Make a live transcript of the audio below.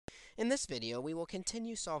In this video, we will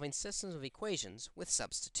continue solving systems of equations with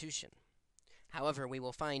substitution. However, we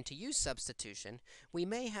will find to use substitution, we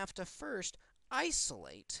may have to first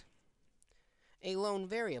isolate a lone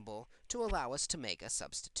variable to allow us to make a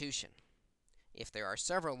substitution. If there are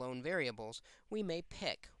several lone variables, we may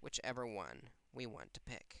pick whichever one we want to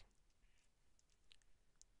pick.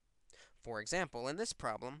 For example, in this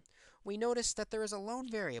problem, we notice that there is a lone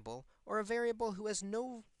variable, or a variable who has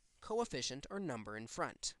no coefficient or number in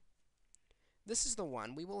front. This is the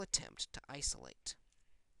one we will attempt to isolate.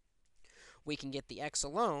 We can get the x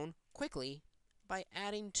alone quickly by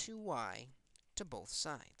adding 2y to both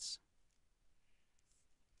sides.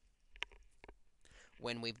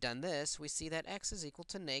 When we've done this, we see that x is equal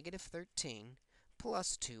to negative 13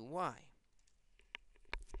 plus 2y.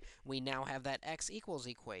 We now have that x equals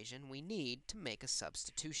equation we need to make a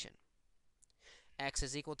substitution. X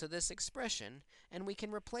is equal to this expression, and we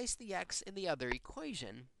can replace the x in the other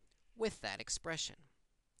equation with that expression.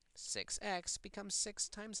 6x becomes 6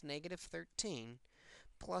 times negative 13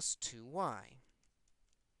 plus 2y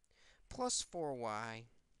plus 4y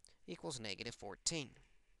equals negative 14.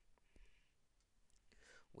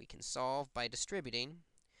 We can solve by distributing,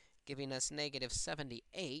 giving us negative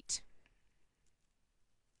 78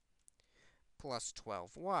 plus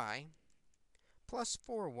 12y plus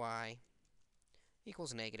 4y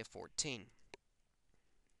equals negative 14.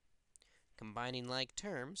 Combining like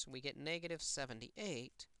terms, we get negative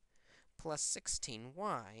 78 plus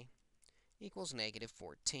 16y equals negative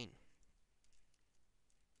 14.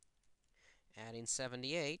 Adding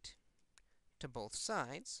 78 to both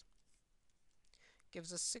sides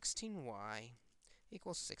gives us 16y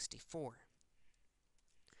equals 64.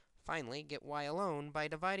 Finally, get y alone by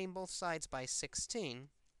dividing both sides by 16,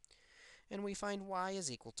 and we find y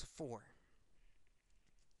is equal to 4.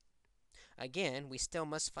 Again, we still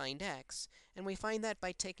must find x, and we find that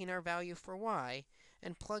by taking our value for y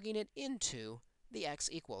and plugging it into the x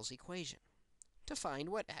equals equation to find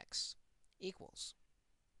what x equals.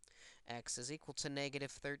 X is equal to negative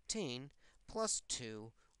 13 plus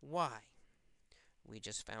 2y. We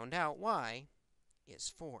just found out y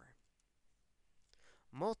is 4.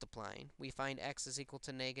 Multiplying, we find x is equal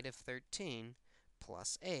to negative 13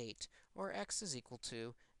 plus 8, or x is equal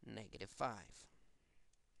to negative 5.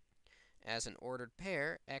 As an ordered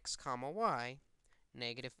pair, x comma y,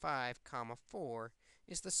 negative 5 comma 4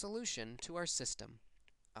 is the solution to our system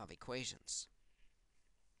of equations.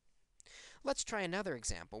 Let's try another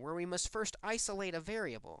example where we must first isolate a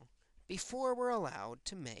variable before we're allowed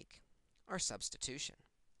to make our substitution.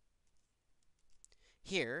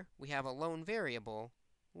 Here, we have a lone variable,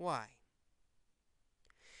 y.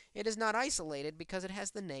 It is not isolated because it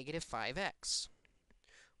has the negative 5x.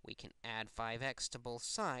 We can add 5x to both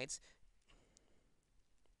sides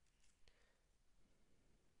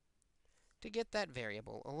to get that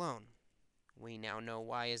variable alone. We now know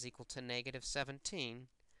y is equal to negative 17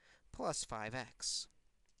 plus 5x.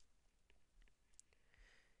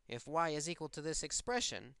 If y is equal to this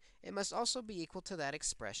expression, it must also be equal to that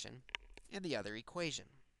expression in the other equation.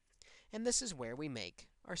 And this is where we make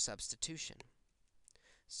our substitution.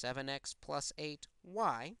 7x plus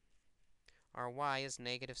 8y, our y is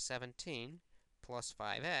negative 17 plus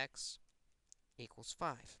 5x equals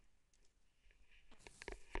 5.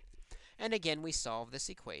 And again, we solve this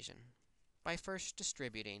equation by first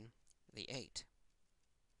distributing the 8.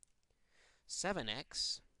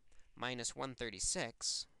 7x minus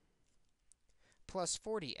 136 plus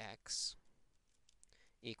 40x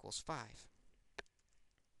equals 5.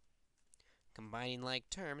 Combining like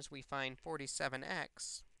terms, we find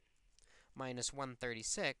 47x minus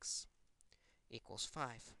 136 equals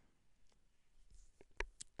 5.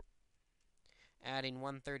 Adding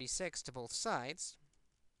 136 to both sides,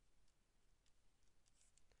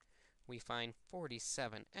 we find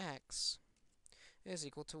 47x is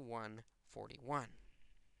equal to 141.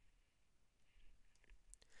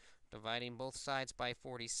 Dividing both sides by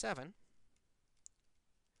 47,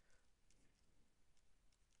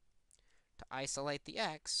 to isolate the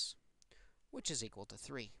x, which is equal to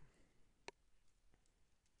 3.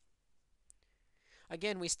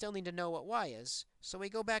 Again, we still need to know what y is, so we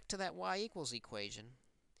go back to that y equals equation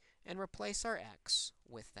and replace our x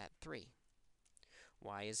with that 3.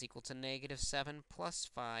 Y is equal to negative 7 plus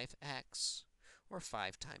 5x, or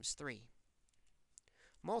 5 times 3.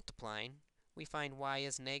 Multiplying, we find y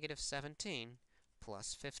is negative 17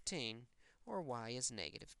 plus 15, or y is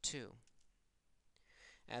negative 2.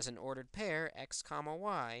 As an ordered pair, x comma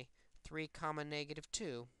y, 3 comma negative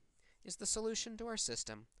 2, is the solution to our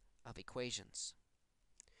system of equations.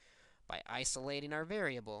 By isolating our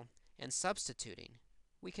variable and substituting,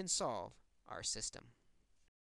 we can solve our system.